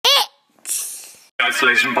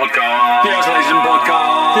Isolation Podcast. The Isolation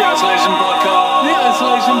Podcast. The Isolation Podcast. The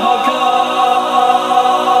Isolation Podcast.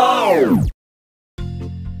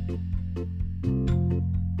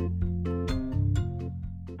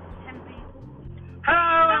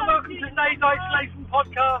 Hello and welcome to today's Isolation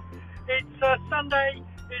Podcast. It's Sunday,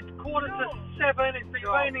 it's 6:45, it's been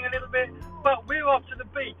raining a little bit, but we're off to the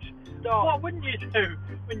beach. What wouldn't you do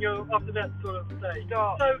when you're after that sort of day?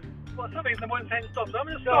 So, well, something that won't say stop. So I'm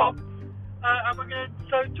going to stop, and we're going to,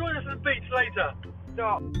 so join us at the beach later.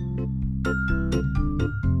 Stop.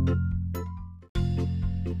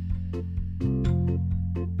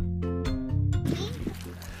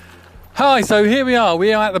 Hi, so here we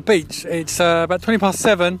are at the beach. It's about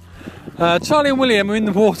 7:20. Charlie and William are in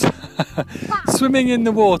the water, swimming in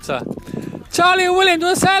the water. Charlie and William, do you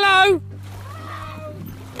want to say hello?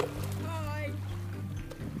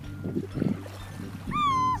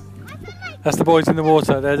 That's the boys in the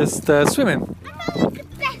water, they're just swimming.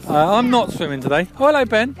 I'm not swimming today. Oh, hello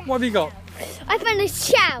Ben, what have you got? I found a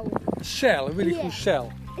shell. A shell, a really cool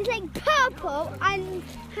shell. It's like purple and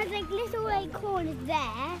has like little corners there.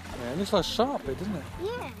 Yeah, it looks like a shark bit, doesn't it?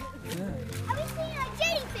 Yeah. Have you seen a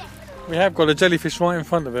jellyfish? We have got a jellyfish right in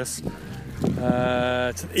front of us.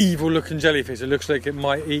 It's an evil looking jellyfish. It looks like it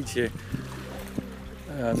might eat you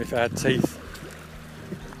if it had teeth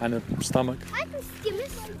and a stomach. I can skim it.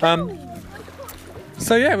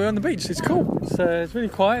 So yeah, we're on the beach. It's cool. It's really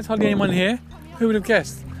quiet. There's hardly anyone here. Who would have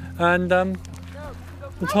guessed? And the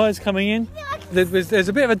tide's coming in. There's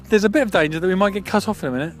a bit of danger that we might get cut off in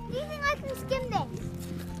a minute. Do you think I can skim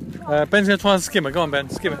this? Ben's going to try and skim it. Go on, Ben,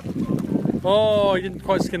 skim it. Oh, he didn't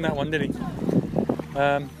quite skim that one, did he?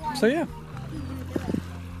 So yeah.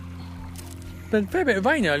 There's a fair bit of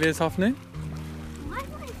rain earlier this afternoon.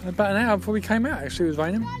 About an hour before we came out, actually, it was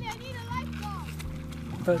raining.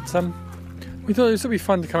 But we thought it would still be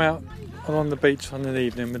fun to come out along the beach on an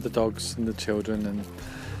evening with the dogs and the children and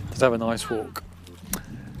just have a nice walk.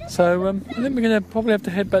 So I think we're going to probably have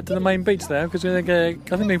to head back to the main beach now because I think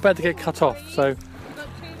we're about to get cut off. So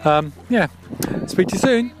yeah, speak to you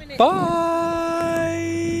soon. Bye.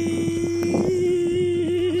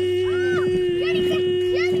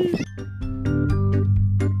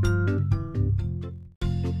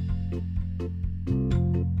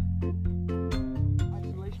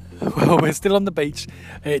 Well, we're still on the beach.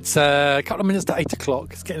 It's a couple of minutes to 8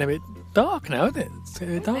 o'clock. It's getting a bit dark now, isn't it? It's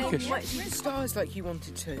getting a bit darkish. You might see the stars like you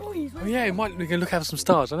wanted to. Oh yeah, we can look at some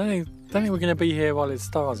stars. I don't think we're going to be here while there's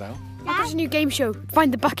stars out. There's a new game show.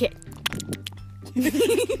 Find the bucket.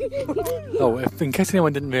 Oh, in case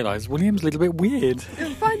anyone didn't realise, William's a little bit weird.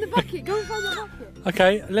 Find the bucket. Go and find the bucket.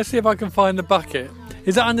 Okay, let's see if I can find the bucket.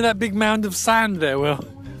 Is that under that big mound of sand there, Will?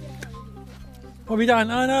 What have we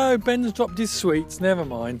done? Oh no, Ben's dropped his sweets. Never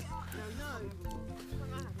mind.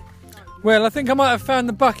 Well, I think I might have found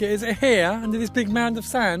the bucket. Is it here, under this big mound of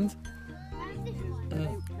sand?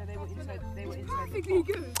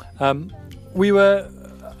 We were,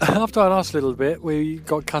 after I asked a little bit, we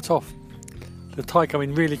got cut off. The tide came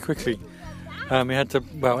in really quickly. Emma had to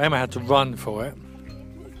run for it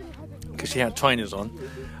because she had trainers on.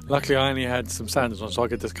 Luckily, I only had some sandals on, so I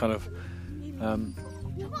could just kind of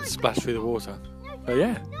splash through the water. But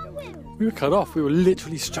yeah, we were cut off. We were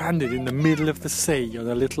literally stranded in the middle of the sea on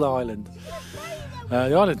a little island.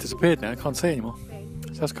 The island disappeared now. I can't see it anymore.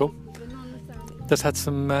 So that's cool. Just had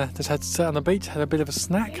to sit on the beach, had a bit of a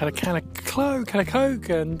snack, had a can of Coke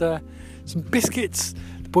and some biscuits.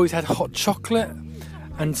 The boys had hot chocolate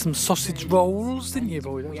and some sausage rolls, didn't you,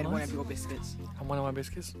 boys? We had one of your biscuits. And one of my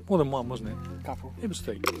biscuits. More than one, wasn't it? A couple. It was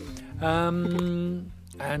 3.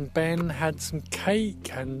 And Ben had some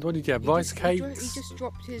cake and what did you have? Rice cakes? He just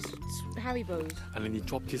dropped his Haribos. And then he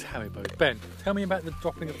dropped his Haribos. Ben, tell me about the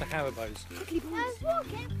dropping of the Haribos. I was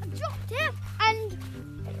walking, I dropped it, and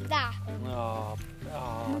that. Oh,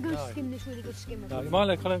 I'm going to no. skim this really good skimmer. No,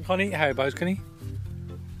 Milo can't eat Haribos, can he?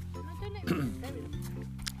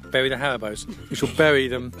 Bury the Haribos. We shall bury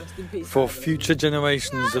them for future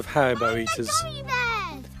generations of Haribo eaters. Gummy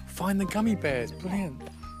bears. Find the gummy bears. Brilliant.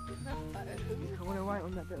 I want to write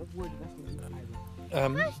on that bit of wood.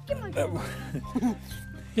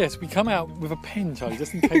 Yes, we come out with a pen, Charlie,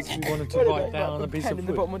 just in case we wanted to write down on a piece of in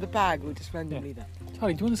the wood. bottom of the bag, we'll just randomly there.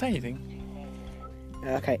 Charlie, do you want to say anything?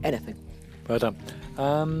 Okay, anything. Well done.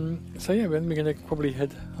 So yeah, we're going to probably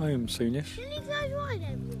head home soonish. Can you close wide,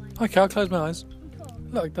 everyone? Okay, I'll close my eyes.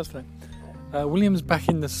 Look, it does that. William's back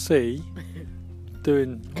in the sea.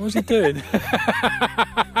 What was he doing?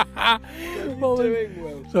 Well.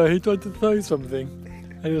 So he tried to throw something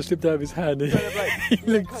and it slipped out of his hand. He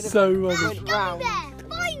looked so funny. Round.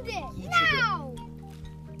 Find it now.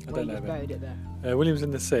 I don't know. Buried it there. William's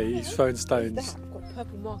in the sea. He's throwing stones.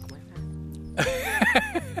 purple mark on my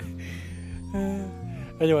hand.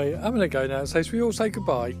 Anyway, I'm going to go now. So should we all say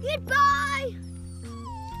goodbye? Goodbye.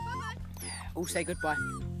 All say goodbye.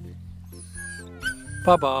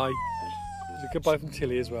 Bye-bye. There's a goodbye from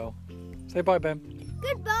Tilly as well. Say bye, Ben.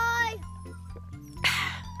 Goodbye.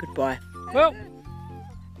 Goodbye. Well,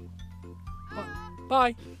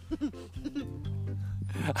 bye.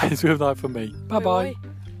 It's good night from me. Bye-bye.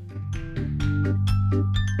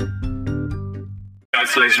 The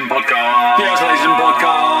Isolation Podcast. The Isolation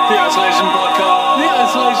Podcast. The Isolation Podcast. The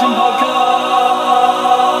Isolation Podcast.